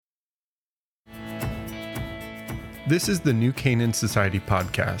This is the New Canaan Society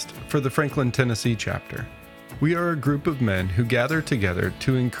podcast for the Franklin, Tennessee chapter. We are a group of men who gather together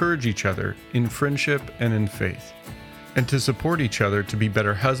to encourage each other in friendship and in faith, and to support each other to be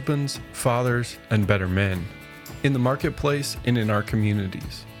better husbands, fathers, and better men, in the marketplace and in our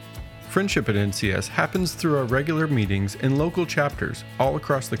communities. Friendship at NCS happens through our regular meetings in local chapters all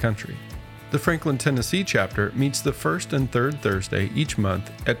across the country. The Franklin, Tennessee chapter meets the first and third Thursday each month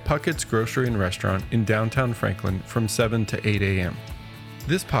at Puckett's Grocery and Restaurant in downtown Franklin from 7 to 8 a.m.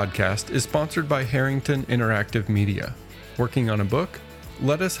 This podcast is sponsored by Harrington Interactive Media. Working on a book?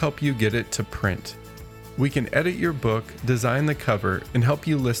 Let us help you get it to print. We can edit your book, design the cover, and help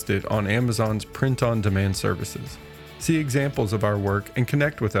you list it on Amazon's print-on-demand services. See examples of our work and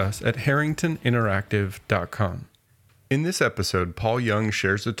connect with us at harringtoninteractive.com. In this episode, Paul Young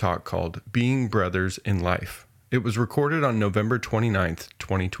shares a talk called Being Brothers in Life. It was recorded on November 29th,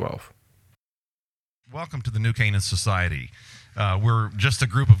 2012. Welcome to the New Canaan Society. We're just a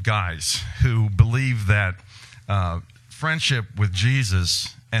group of guys who believe that friendship with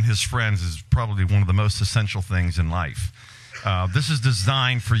Jesus and his friends is probably one of the most essential things in life. This is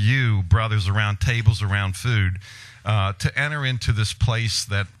designed for you, brothers around tables, around food, to enter into this place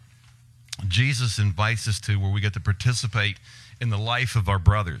that Jesus invites us to, where we get to participate in the life of our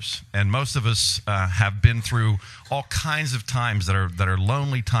brothers. And most of us have been through all kinds of times that are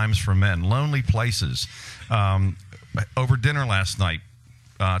lonely times for men, lonely places. Over dinner last night,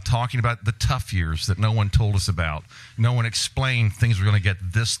 talking about the tough years that no one told us about. No one explained things were going to get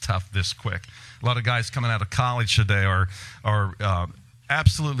this tough this quick. A lot of guys coming out of college today are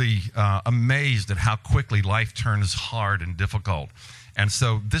absolutely amazed at how quickly life turns hard and difficult. And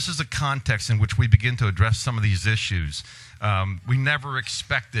so this is a context in which we begin to address some of these issues. We never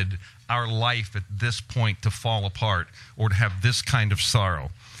expected our life at this point to fall apart or to have this kind of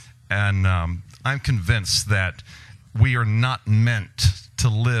sorrow. And I'm convinced that we are not meant to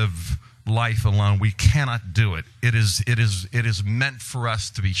live life alone. We cannot do it. It is meant for us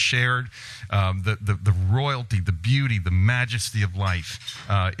to be shared. The royalty, the beauty, the majesty of life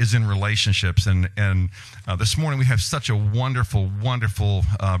is in relationships. And this morning we have such a wonderful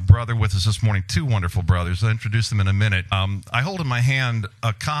brother with us this morning. Two wonderful brothers. I'll introduce them in a minute. I hold in my hand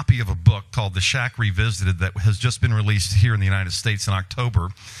a copy of a book called The Shack Revisited that has just been released here in the United States in October.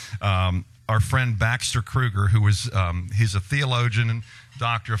 Our friend Baxter Kruger, who is he's a theologian and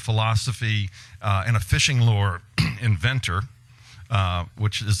doctor of philosophy and a fishing lure inventor,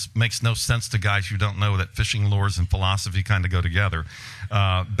 which makes no sense to guys who don't know that fishing lures and philosophy kind of go together.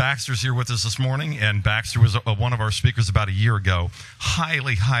 Baxter's here with us this morning, and Baxter was one of our speakers about a year ago.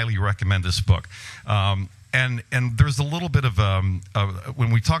 Highly recommend this book. And there's a little bit of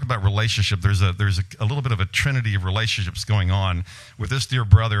when we talk about relationship, there's a little bit of a trinity of relationships going on with this dear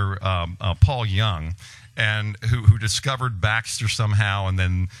brother Paul Young, and who discovered Baxter somehow,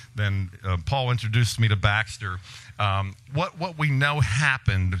 and then Paul introduced me to Baxter. What we know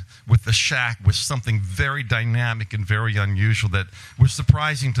happened with the Shack was something very dynamic and very unusual that was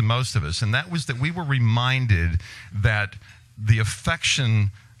surprising to most of us, and that was that we were reminded that the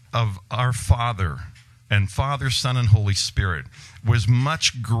affection of our Father and Father, Son, and Holy Spirit was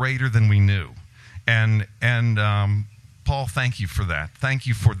much greater than we knew. And Paul, thank you for that. Thank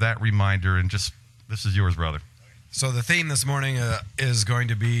you for that reminder. And just, this is yours, brother. So the theme this morning is going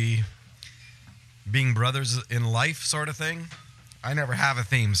to be being brothers in life sort of thing. I never have a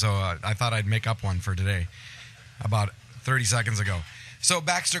theme, so I thought I'd make up one for today about 30 seconds ago. So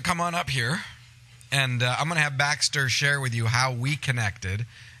Baxter, come on up here. And I'm going to have Baxter share with you how we connected.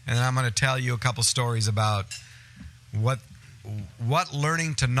 And then I'm going to tell you a couple stories about what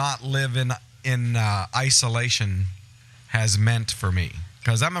learning to not live in isolation has meant for me.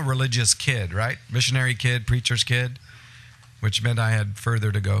 Because I'm a religious kid, right? Missionary kid, preacher's kid, which meant I had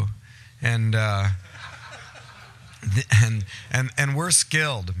further to go. And we're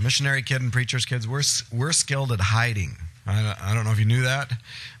skilled. Missionary kid and preacher's kids, we're skilled at hiding. I don't know if you knew that,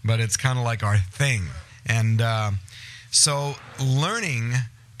 but it's kind of like our thing. And so learning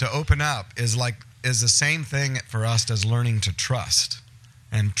to open up is the same thing for us as learning to trust.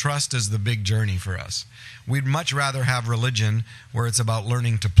 And trust is the big journey for us. We'd much rather have religion where it's about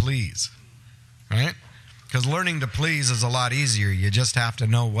learning to please, right? Because learning to please is a lot easier. You just have to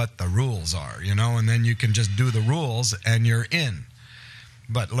know what the rules are, and then you can just do the rules and you're in.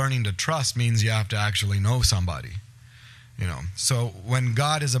 But learning to trust means you have to actually know somebody, So when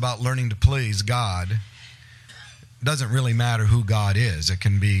God is about learning to please God, doesn't really matter who God is. It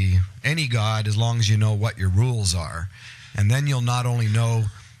can be any God as long as you know what your rules are. And then you'll not only know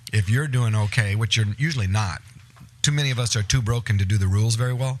if you're doing okay, which you're usually not. Too many of us are too broken to do the rules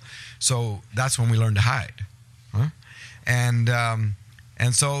very well. So that's when we learn to hide. Huh? And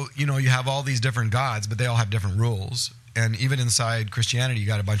so, you know, you have all these different gods, but they all have different rules. And even inside Christianity, you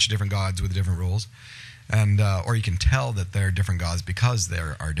got a bunch of different gods with different rules. And or you can tell that they're different gods because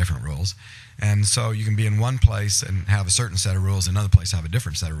there are different rules. And so you can be in one place and have a certain set of rules, another place have a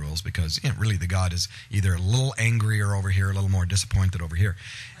different set of rules, because really the God is either a little angrier over here, a little more disappointed over here.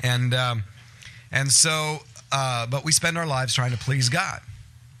 But we spend our lives trying to please God.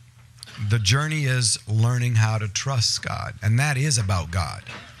 The journey is learning how to trust God, and that is about God,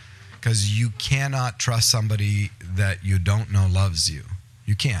 because you cannot trust somebody that you don't know loves you.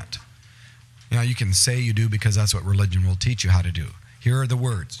 You can't. You know, you can say you do because that's what religion will teach you how to do. Here are the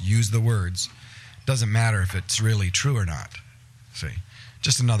words. Use the words. Doesn't matter if it's really true or not. See?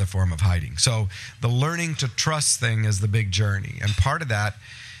 Just another form of hiding. So the learning to trust thing is the big journey. And part of that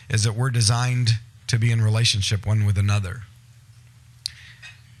is that we're designed to be in relationship one with another.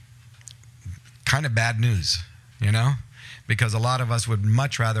 Kind of bad news, you know? Because a lot of us would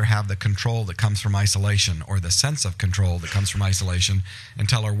much rather have the control that comes from isolation, or the sense of control that comes from isolation,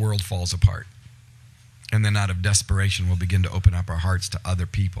 until our world falls apart. And then out of desperation, we'll begin to open up our hearts to other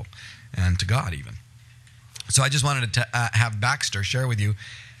people and to God even. So I just wanted to have Baxter share with you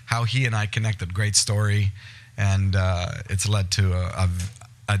how he and I connected. Great story. And it's led to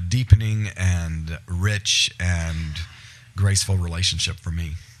a deepening and rich and graceful relationship for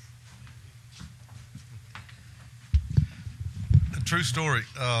me. A true story.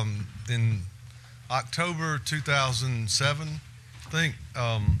 In October 2007, I think,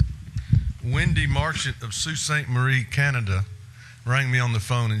 Wendy Marchant of Sault Ste. Marie, Canada, rang me on the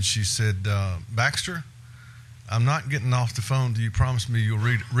phone and she said, Baxter, I'm not getting off the phone till you promise me you'll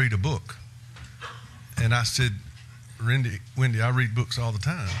read a book. And I said, Wendy, I read books all the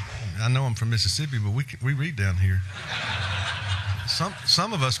time. I know I'm from Mississippi, but we read down here.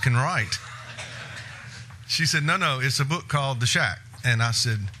 Some of us can write. She said, no, it's a book called The Shack. And I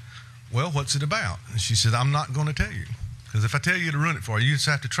said, well, what's it about? And she said, I'm not going to tell you, because if I tell you to run it for you, you just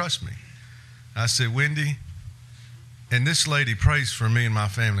have to trust me. I said, Wendy, and this lady prays for me and my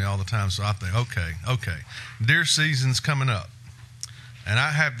family all the time, so I think, okay. Deer season's coming up. And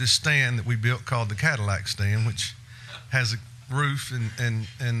I have this stand that we built called the Cadillac stand, which has a roof and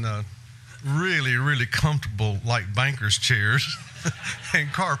really, really comfortable, like banker's chairs and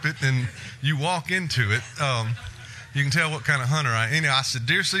carpet. And you walk into it, you can tell what kind of hunter I am. Anyway, I said,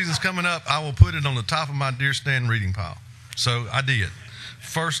 deer season's coming up. I will put it on the top of my deer stand reading pile. So I did.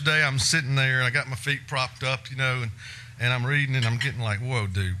 First day I'm sitting there and I got my feet propped up, you know, and I'm reading and I'm getting like, whoa,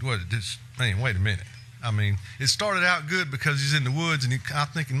 dude, wait a minute. I mean, it started out good because he's in the woods and I'm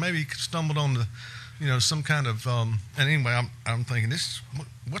thinking maybe he stumbled on some kind of, and anyway, I'm thinking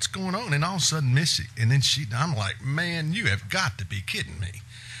what's going on? And all of a sudden Missy, and then I'm like, man, you have got to be kidding me.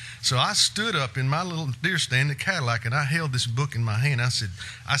 So I stood up in my little deer stand, the Cadillac, and I held this book in my hand. I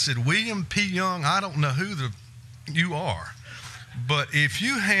said, William P. Young, I don't know who you are, but if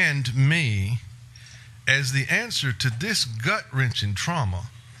you hand me as the answer to this gut-wrenching trauma,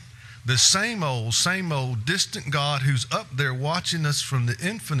 the same old distant God who's up there watching us from the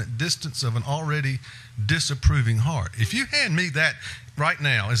infinite distance of an already disapproving heart. If you hand me that right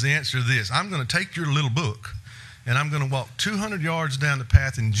now as the answer to this, I'm going to take your little book and I'm going to walk 200 yards down the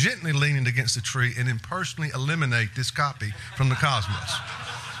path and gently lean it against the tree and then personally eliminate this copy from the cosmos.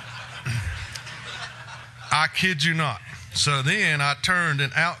 I kid you not. So then I turned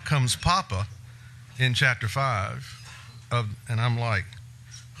and out comes Papa in chapter 5. And I'm like,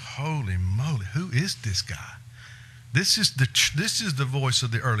 holy moly, who is this guy? This is the voice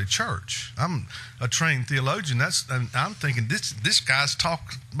of the early church. I'm a trained theologian. I'm thinking this guy's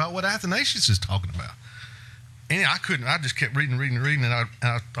talking about what Athanasius is talking about. And I just kept reading, and I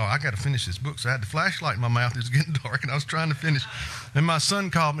thought, I got to finish this book. So I had the flashlight in my mouth. It was getting dark, and I was trying to finish. And my son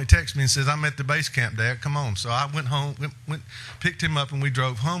called me, texted me, and says, I'm at the base camp, Dad. Come on. So I went home, picked him up, and we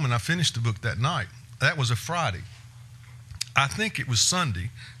drove home, and I finished the book that night. That was a Friday. I think it was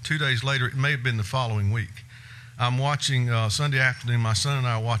Sunday. 2 days later, it may have been the following week. I'm watching Sunday afternoon. My son and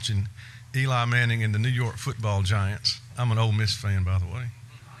I are watching Eli Manning and the New York Football Giants. I'm an Ole Miss fan, by the way.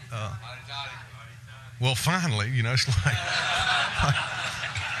 Well, finally, it's like,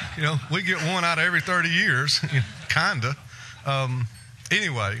 we get one out of every 30 years, kind of.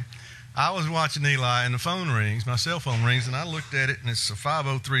 Anyway, I was watching Eli, and the phone rings, my cell phone rings, and I looked at it, and it's a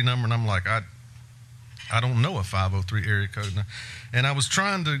 503 number, and I'm like, I don't know a 503 area code. And I was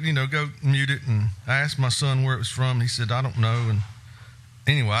trying to, go mute it, and I asked my son where it was from, and he said, I don't know. And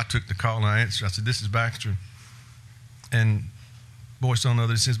anyway, I took the call, and I answered. I said, this is Baxter. And voice on the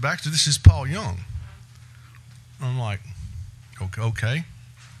other says, Baxter, this is Paul Young. I'm like, okay.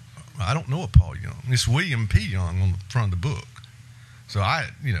 I don't know a Paul Young. It's William P. Young on the front of the book. So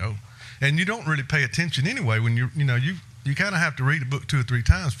and you don't really pay attention anyway when you kind of have to read a book 2 or 3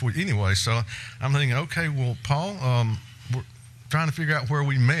 times for anyway. So I'm thinking, okay, well, Paul, we're trying to figure out where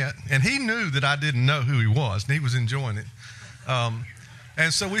we met. And he knew that I didn't know who he was, and he was enjoying it.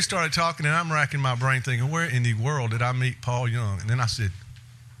 And so we started talking, and I'm racking my brain thinking, where in the world did I meet Paul Young? And then I said,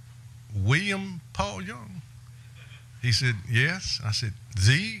 William Paul Young? He said, yes. I said,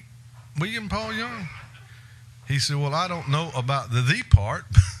 the William Paul Young? He said, well, I don't know about the part,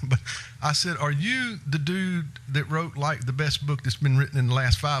 but I said, are you the dude that wrote like the best book that's been written in the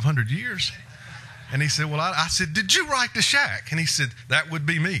last 500 years? And he said, well, I said, did you write The Shack? And he said, that would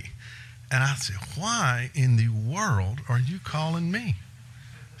be me. And I said, why in the world are you calling me?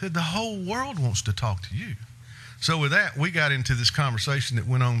 He said, the whole world wants to talk to you. So with that, we got into this conversation that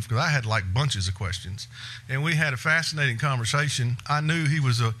went on because I had like bunches of questions. And we had a fascinating conversation. I knew he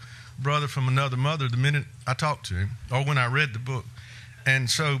was a brother from another mother the minute I talked to him or when I read the book. And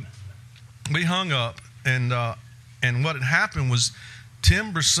so we hung up, and what had happened was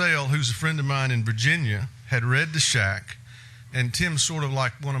Tim Brissell, who's a friend of mine in Virginia, had read The Shack. And Tim's sort of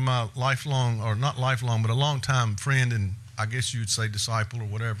like one of my lifelong, or not lifelong, but a long-time friend and I guess you'd say disciple or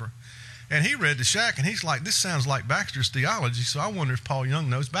whatever. And he read The Shack, and he's like, this sounds like Baxter's theology, so I wonder if Paul Young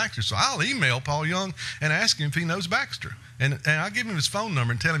knows Baxter. So I'll email Paul Young and ask him if he knows Baxter. And I'll give him his phone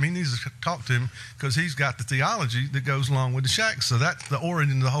number and tell him he needs to talk to him because he's got the theology that goes along with The Shack. So that's the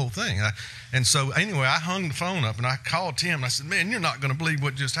origin of the whole thing. And so anyway, I hung the phone up, and I called Tim, and I said, man, you're not going to believe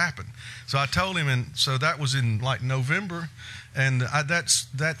what just happened. So I told him, and so that was in like November. And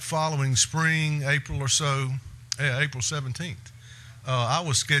that following spring, April or so, April 17th. I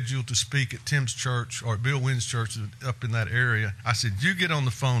was scheduled to speak at Tim's church or at Bill Wynn's church up in that area. I said, you get on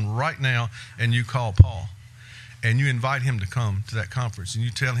the phone right now and you call Paul and you invite him to come to that conference and you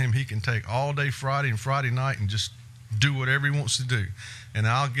tell him he can take all day Friday and Friday night and just do whatever he wants to do. And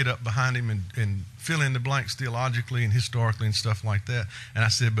I'll get up behind him and fill in the blanks theologically and historically and stuff like that. And I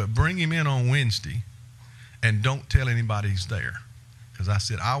said, but bring him in on Wednesday and don't tell anybody he's there. Because I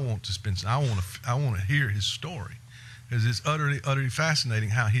said, I want to hear his story. Because it's utterly, utterly fascinating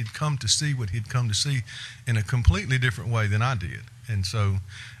how he'd come to see what he'd come to see in a completely different way than I did. And so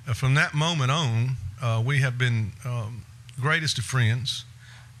from that moment on, we have been greatest of friends.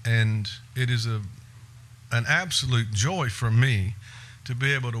 And it is an absolute joy for me to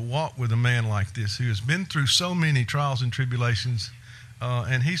be able to walk with a man like this who has been through so many trials and tribulations.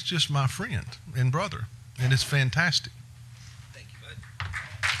 And he's just my friend and brother. And it's fantastic. Thank you, bud.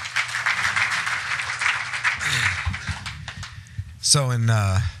 So in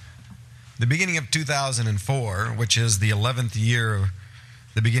the beginning of 2004, which is the 11th year,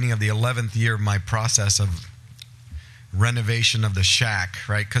 the beginning of the 11th year of my process of renovation of the shack,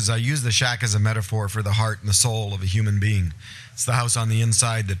 right? Because I use the shack as a metaphor for the heart and the soul of a human being. It's the house on the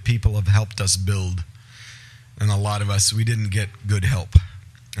inside that people have helped us build. And a lot of us, we didn't get good help.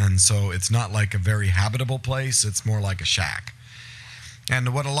 And so it's not like a very habitable place. It's more like a shack.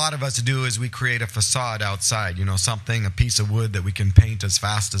 And what a lot of us do is we create a facade outside, something, a piece of wood that we can paint as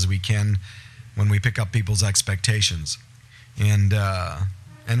fast as we can when we pick up people's expectations. And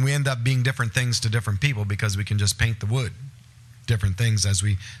we end up being different things to different people because we can just paint the wood. Different things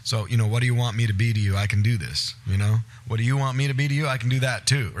so, what do you want me to be to you? I can do this, What do you want me to be to you? I can do that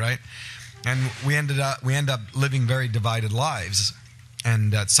too, right? And we end up living very divided lives.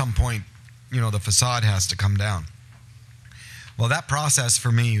 And at some point, the facade has to come down. Well, that process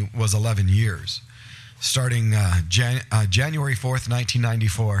for me was 11 years, starting January 4th,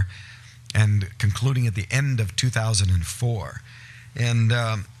 1994, and concluding at the end of 2004. And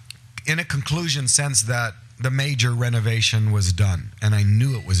in a conclusion sense that the major renovation was done, and I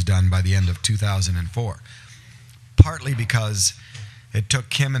knew it was done by the end of 2004, partly because it took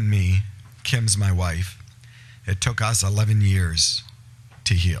Kim and me, Kim's my wife, it took us 11 years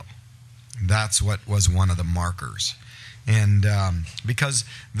to heal. That's what was one of the markers. And because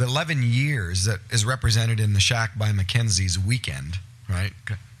the 11 years that is represented in The Shack by Mackenzie's weekend, right?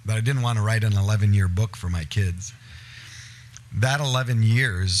 But I didn't want to write an 11-year book for my kids. That 11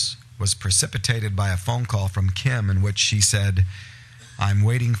 years was precipitated by a phone call from Kim in which she said, I'm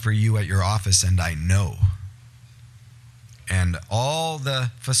waiting for you at your office and I know. And all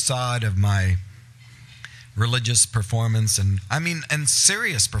the facade of my religious performance and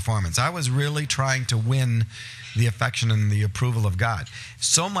serious performance. I was really trying to win the affection and the approval of God.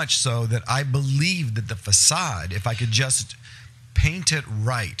 So much so that I believed that the facade, if I could just paint it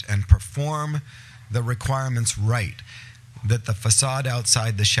right and perform the requirements right, that the facade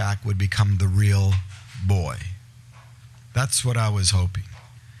outside the shack would become the real boy. That's what I was hoping.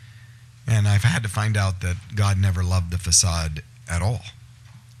 And I've had to find out that God never loved the facade at all,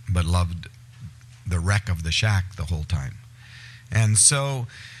 but loved the wreck of the shack the whole time. And so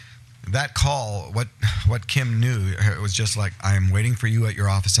that call, what Kim knew, it was just like, I am waiting for you at your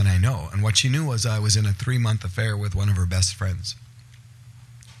office, and I know. And what she knew was I was in a 3-month affair with one of her best friends.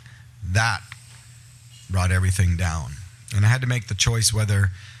 That brought everything down. And I had to make the choice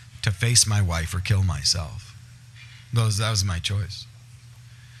whether to face my wife or kill myself. That was my choice.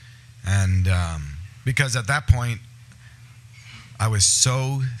 And because at that point, I was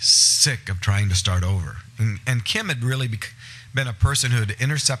so sick of trying to start over. And Kim had really been a person who had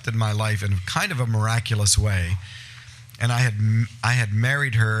intercepted my life in kind of a miraculous way. And I had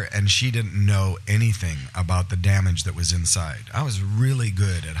married her, and she didn't know anything about the damage that was inside. I was really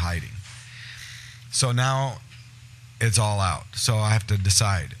good at hiding. So now it's all out. So I have to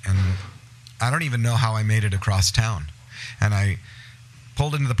decide. And I don't even know how I made it across town. And I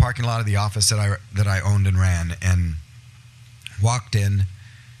pulled into the parking lot of the office that I owned and ran, and walked in,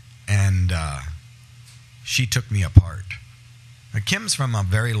 and she took me apart. Now, Kim's from a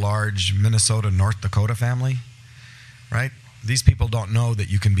very large Minnesota, North Dakota family, right? These people don't know that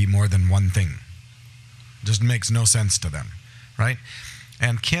you can be more than one thing. Just makes no sense to them, right?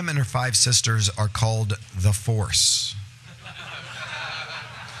 And Kim and her 5 sisters are called the Force.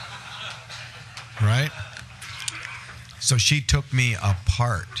 Right? So she took me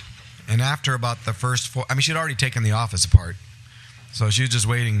apart. And after about the first 4, she'd already taken the office apart. So she was just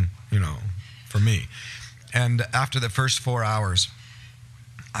waiting, for me. And after the first 4 hours,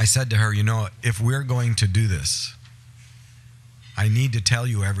 I said to her, if we're going to do this, I need to tell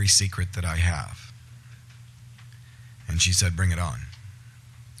you every secret that I have. And she said, bring it on.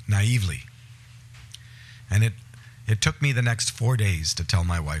 Naively. And it took me the next 4 days to tell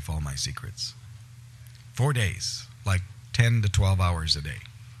my wife all my secrets. 4 days, like 10 to 12 hours a day.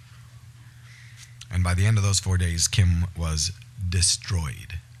 And by the end of those 4 days, Kim was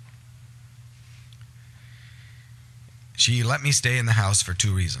destroyed. She let me stay in the house for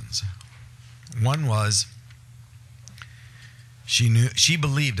 2 reasons. One was she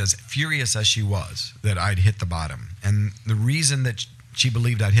believed, as furious as she was, that I'd hit the bottom. And the reason that she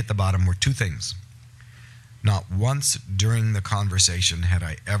believed I'd hit the bottom were 2 things. Not once during the conversation had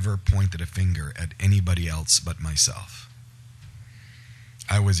I ever pointed a finger at anybody else but myself.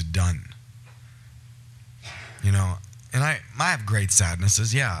 I was done. And I have great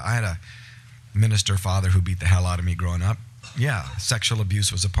sadnesses. Yeah, I had a minister father who beat the hell out of me growing up. Yeah, sexual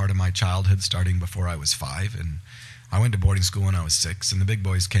abuse was a part of my childhood starting before I was 5. And I went to boarding school when I was 6, and the big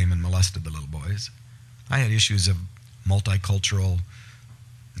boys came and molested the little boys. I had issues of multicultural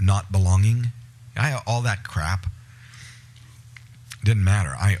not belonging. I had all that crap. Didn't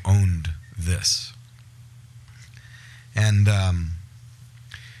matter. I owned this. And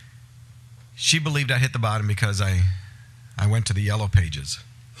she believed I hit the bottom because I went to the yellow pages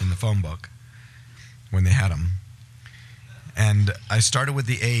in the phone book when they had them. And I started with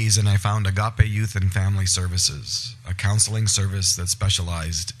the A's, and I found Agape Youth and Family Services, a counseling service that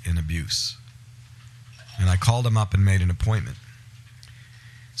specialized in abuse. And I called them up and made an appointment.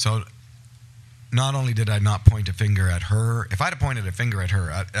 So not only did I not point a finger at her, if I'd have pointed a finger at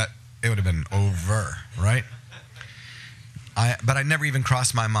her, it would have been over, right? But I never even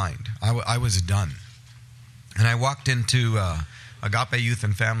crossed my mind. I was done. And I walked into Agape Youth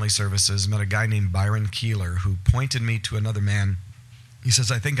and Family Services, met a guy named Byron Keeler who pointed me to another man. He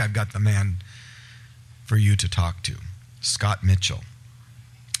says, I think I've got the man for you to talk to, Scott Mitchell.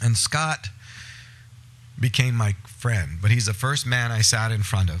 And Scott became my friend, but he's the first man I sat in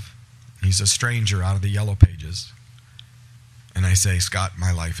front of. He's a stranger out of the yellow pages. And I say, Scott,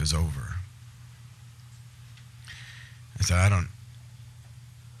 my life is over. I said, I don't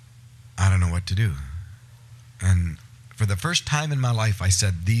know what to do. And for the first time in my life, I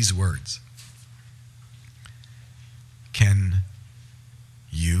said these words. Can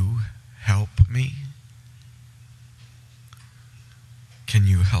you help me? Can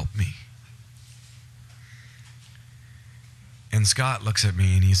you help me? And Scott looks at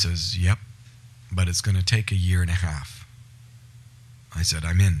me and he says, yep, but it's going to take 1.5 years. I said,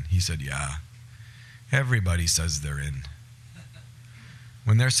 I'm in. He said, yeah. Everybody says they're in.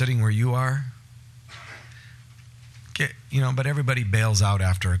 When they're sitting where you are, but everybody bails out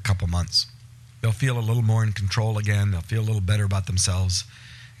after a couple months. They'll feel a little more in control again. They'll feel a little better about themselves.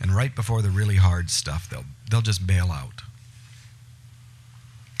 And right before the really hard stuff, they'll just bail out.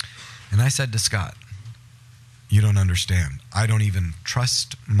 And I said to Scott, you don't understand. I don't even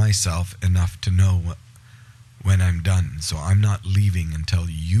trust myself enough to know when I'm done. So I'm not leaving until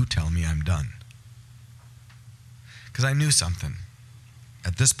you tell me I'm done. Because I knew something.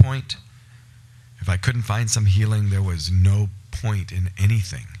 At this point, If I couldn't find some healing, there was no point in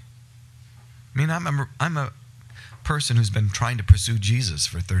anything. I mean, I'm a person who's been trying to pursue Jesus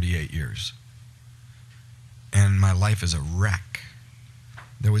for 38 years. And my life is a wreck.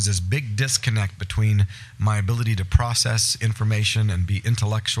 There was this big disconnect between my ability to process information and be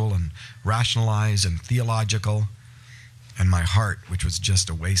intellectual and rationalize and theological, and my heart, which was just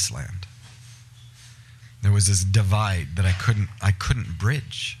a wasteland. There was this divide that I couldn't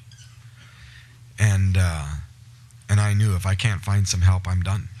bridge. And I knew if I can't find some help, I'm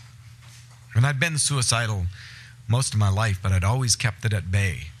done. And I'd been suicidal most of my life, but I'd always kept it at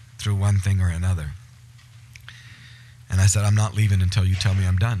bay through one thing or another. And I said, I'm not leaving until you tell me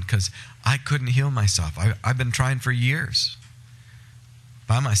I'm done, because I couldn't heal myself. I've been trying for years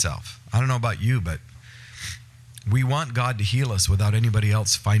by myself. I don't know about you, but we want God to heal us without anybody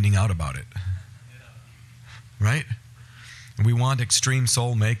else finding out about it. Right? We want extreme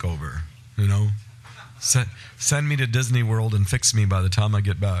soul makeover, you know. Send me to Disney World and fix me by the time I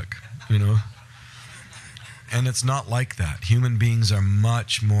get back, you know. And it's not like that. Human beings are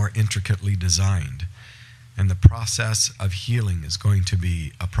much more intricately designed. And the process of healing is going to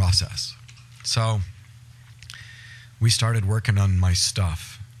be a process. So we started working on my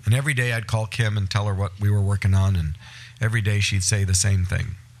stuff. And every day I'd call Kim and tell her what we were working on. And every day she'd say the same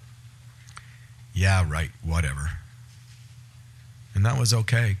thing. Yeah, right, whatever. And that was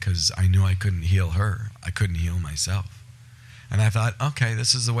okay, because I knew I couldn't heal her. I couldn't heal myself. And I thought, okay,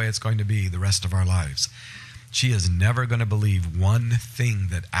 this is the way it's going to be the rest of our lives. She is never going to believe one thing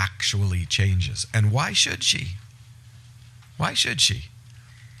that actually changes. And why should she? Why should she?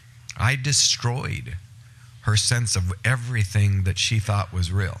 I destroyed her sense of everything that she thought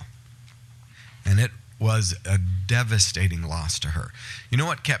was real. And it was a devastating loss to her. You know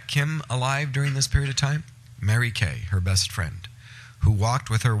what kept Kim alive during this period of time? Mary Kay, her best friend, who walked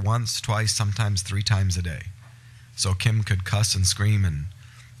with her once, twice, sometimes 3 times a day. So Kim could cuss and scream and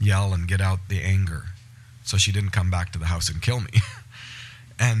yell and get out the anger, so she didn't come back to the house and kill me.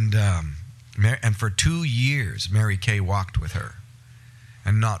 And for 2 years, Mary Kay walked with her.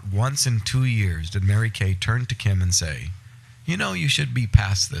 And not once in 2 years did Mary Kay turn to Kim and say, you know, you should be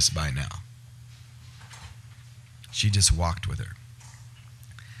past this by now. She just walked with her.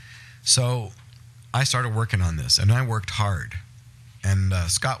 So I started working on this, and I worked hard. And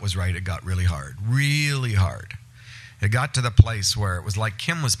Scott was right, it got really hard. Really hard. It got to the place where it was like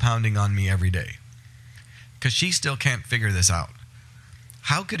Kim was pounding on me every day, because she still can't figure this out.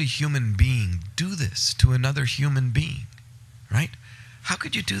 How could a human being do this to another human being, right? How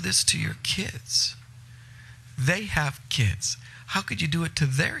could you do this to your kids? They have kids. How could you do it to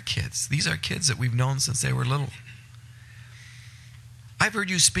their kids? These are kids that we've known since they were little. I've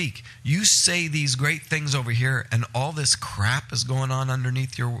heard you speak. You say these great things over here, and all this crap is going on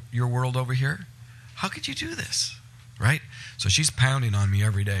underneath your world over here. How could you do this, right? So she's pounding on me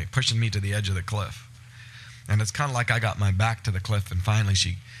every day, pushing me to the edge of the cliff. And it's kind of like I got my back to the cliff, and finally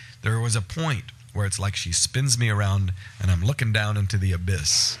there was a point where it's like she spins me around, and I'm looking down into the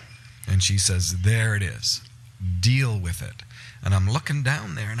abyss. And she says, there it is. Deal with it. And I'm looking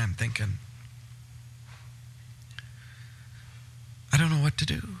down there, and I'm thinking, I don't know what to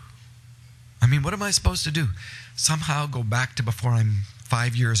do. I mean, what am I supposed to do? Somehow go back to before I'm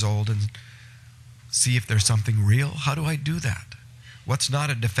 5 years old and see if there's something real? How do I do that? What's not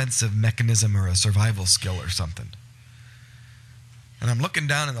a defensive mechanism or a survival skill or something? And I'm looking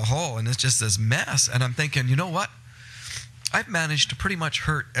down in the hole, and it's just this mess. And I'm thinking, you know what? I've managed to pretty much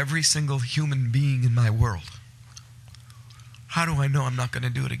hurt every single human being in my world. How do I know I'm not going to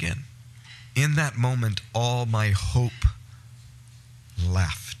do it again? In that moment, all my hope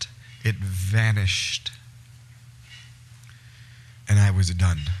left. It vanished. And I was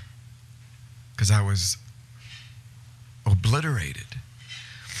done. Because I was obliterated.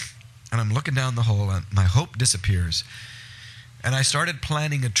 And I'm looking down the hole, and my hope disappears. And I started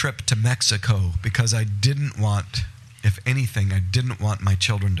planning a trip to Mexico, because I didn't want, if anything, I didn't want my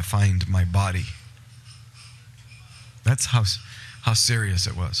children to find my body. That's how serious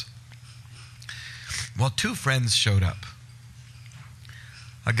it was. Well, 2 friends showed up.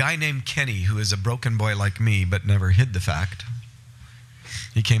 A guy named Kenny, who is a broken boy like me, but never hid the fact.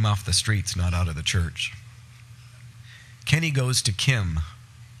 He came off the streets, not out of the church. Kenny goes to Kim,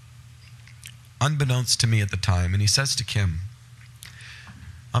 unbeknownst to me at the time, and he says to Kim,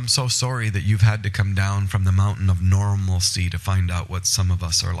 I'm so sorry that you've had to come down from the mountain of normalcy to find out what some of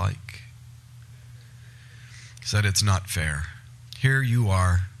us are like. He said, it's not fair. Here you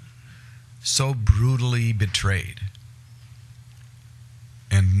are, so brutally betrayed.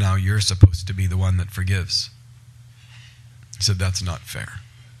 And now you're supposed to be the one that forgives. He said, that's not fair.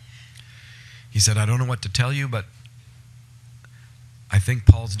 He said, I don't know what to tell you, but I think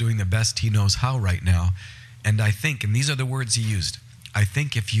Paul's doing the best he knows how right now. And I think, and these are the words he used, I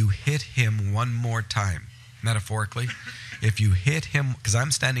think if you hit him one more time, metaphorically, if you hit him, because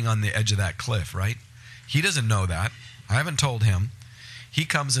I'm standing on the edge of that cliff, right? He doesn't know that. I haven't told him. He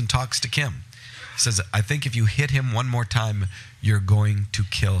comes and talks to Kim. He says, I think if you hit him one more time, you're going to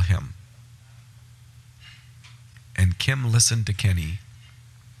kill him. And Kim listened to Kenny,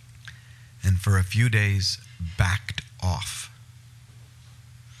 and for a few days backed off.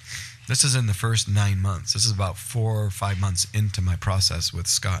 This is in the first 9 months. This is about 4 or 5 months into my process with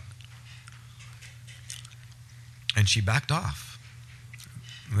Scott. And she backed off.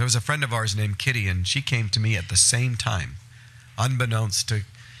 There was a friend of ours named Kitty, and she came to me at the same time, unbeknownst to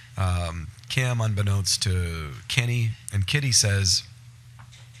Kim, unbeknownst to Kenny. And Kitty says,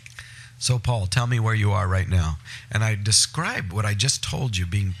 so Paul, tell me where you are right now. And I described what I just told you,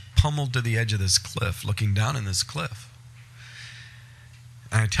 being pummeled to the edge of this cliff, looking down in this cliff.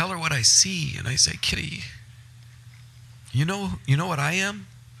 And I tell her what I see, and I say, Kitty, you know what I am?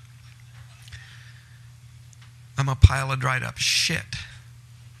 I'm a pile of dried up shit.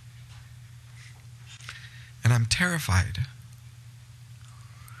 And I'm terrified.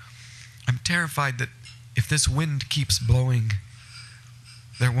 I'm terrified that if this wind keeps blowing,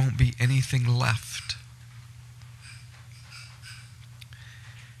 there won't be anything left.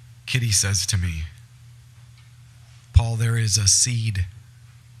 Kitty says to me, Paul, there is a seed.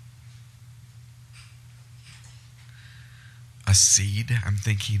 A seed? I'm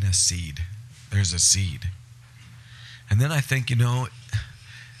thinking a seed. There's a seed. And then I think,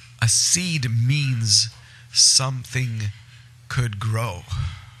 a seed means something could grow.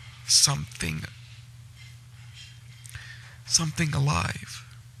 Something alive.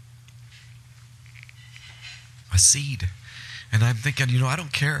 A seed. And I'm thinking, I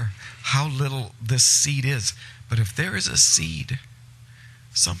don't care how little this seed is, but if there is a seed,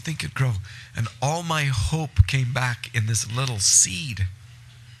 something could grow. And all my hope came back in this little seed.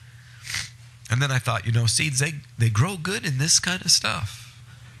 And then I thought, seeds, they grow good in this kind of stuff.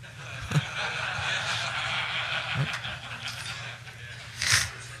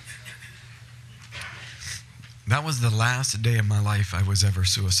 That was the last day of my life I was ever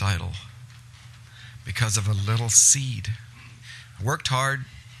suicidal, because of a little seed. I worked hard.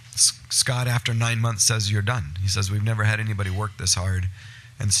 Scott, after 9 months, says, you're done. He says, we've never had anybody work this hard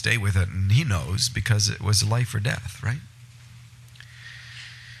and stay with it. And he knows, because it was life or death, right?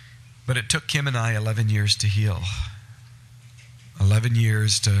 But it took Kim and I 11 years to heal. 11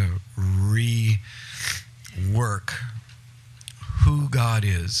 years to rework who God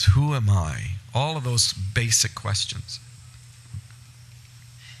is, who am I, all of those basic questions.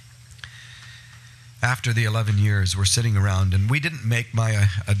 After the 11 years, we're sitting around, and we didn't make my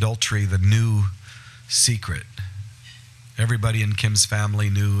adultery the new secret. Everybody in Kim's family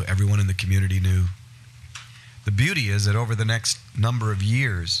knew, everyone in the community knew. The beauty is that over the next number of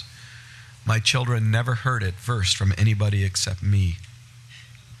years, my children never heard it first from anybody except me.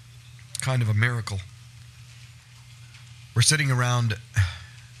 Kind of a miracle. We're sitting around,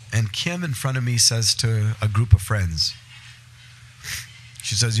 and Kim in front of me says to a group of friends,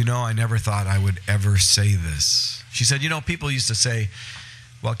 she says, I never thought I would ever say this. She said, people used to say,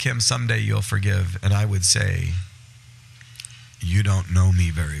 well, Kim, someday you'll forgive. And I would say, you don't know me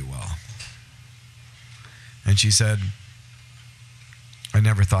very well. And she said, I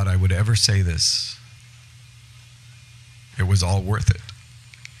never thought I would ever say this. It was all worth it.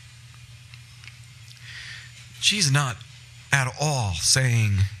 She's not at all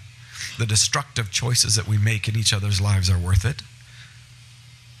saying the destructive choices that we make in each other's lives are worth it.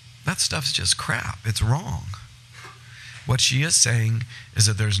 That stuff's just crap. It's wrong. What she is saying is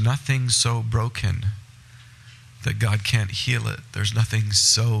that there's nothing so broken that God can't heal it. There's nothing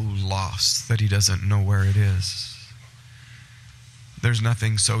so lost that he doesn't know where it is. There's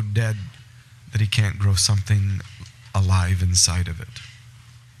nothing so dead that he can't grow something alive inside of it.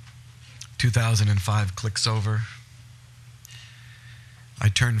 2005 clicks over. I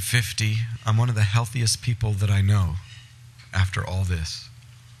turned 50. I'm one of the healthiest people that I know after all this.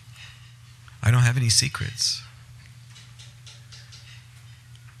 I don't have any secrets.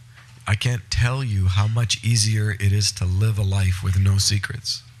 I can't tell you how much easier it is to live a life with no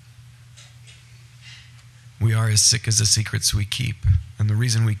secrets. We are as sick as the secrets we keep. And the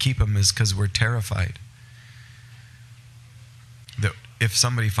reason we keep them is because we're terrified that if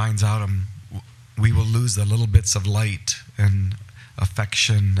somebody finds out them, we will lose the little bits of light and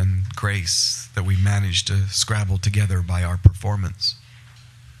affection and grace that we managed to scrabble together by our performance.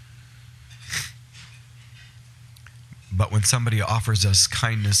 But when somebody offers us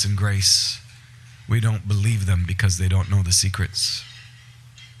kindness and grace We don't believe them because they don't know the secrets.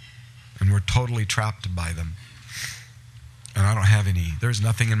 And we're totally trapped by them. And I don't have any. There's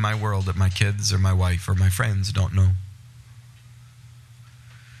nothing in my world that my kids or my wife or my friends don't know.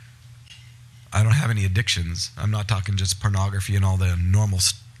 I don't have any addictions. I'm not talking just pornography and all the normal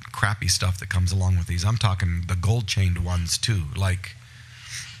crappy stuff that comes along with these. I'm talking the gold-chained ones too, like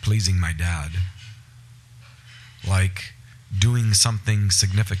pleasing my dad, like doing something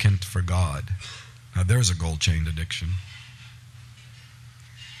significant for God. Now there's a gold-chained addiction.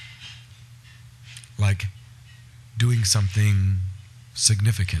 Like doing something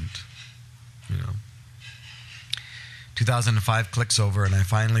significant, 2005 clicks over, and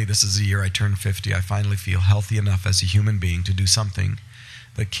this is the year I turned 50, I finally feel healthy enough as a human being to do something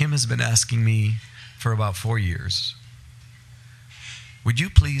that Kim has been asking me for about 4 years. Would you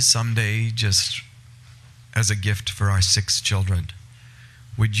please someday, just as a gift for our 6 children,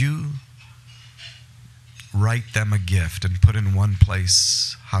 would you write them a gift and put in one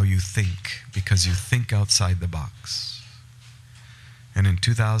place how you think, because you think outside the box? And in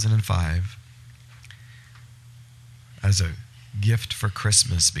 2005, as a gift for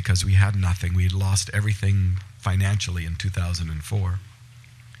Christmas, because we had nothing, we had lost everything financially in 2004.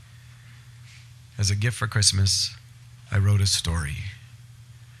 As a gift for Christmas, I wrote a story.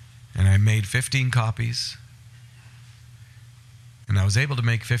 And I made 15 copies. And I was able to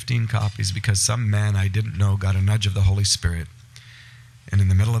make 15 copies because some man I didn't know got a nudge of the Holy Spirit, and in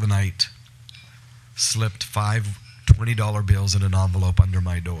the middle of the night slipped 5 $20 bills in an envelope under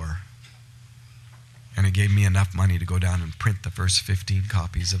my door. And it gave me enough money to go down and print the first 15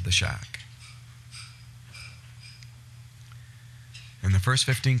 copies of The Shack. And the first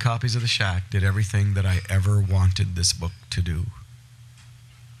 15 copies of The Shack did everything that I ever wanted this book to do.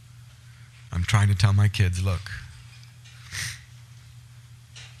 I'm trying to tell my kids, look,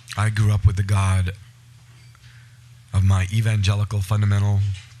 I grew up with the God of my evangelical, fundamental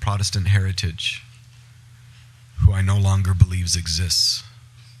Protestant heritage, who I no longer believes exists.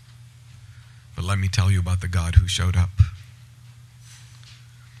 But let me tell you about the God who showed up,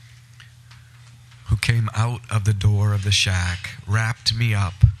 who came out of the door of The Shack, wrapped me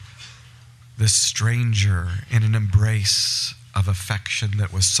up, this stranger, in an embrace of affection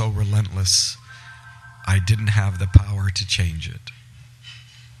that was so relentless, I didn't have the power to change it.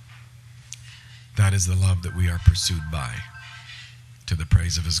 That is the love that we are pursued by, to the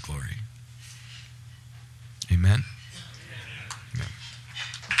praise of His glory. Amen? Amen.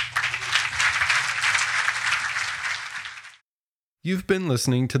 You've been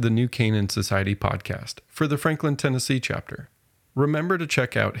listening to the New Canaan Society podcast for the Franklin, Tennessee chapter. Remember to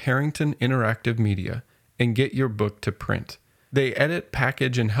check out Harrington Interactive Media and get your book to print. They edit,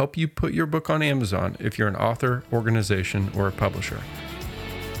 package, and help you put your book on Amazon if you're an author, organization, or a publisher.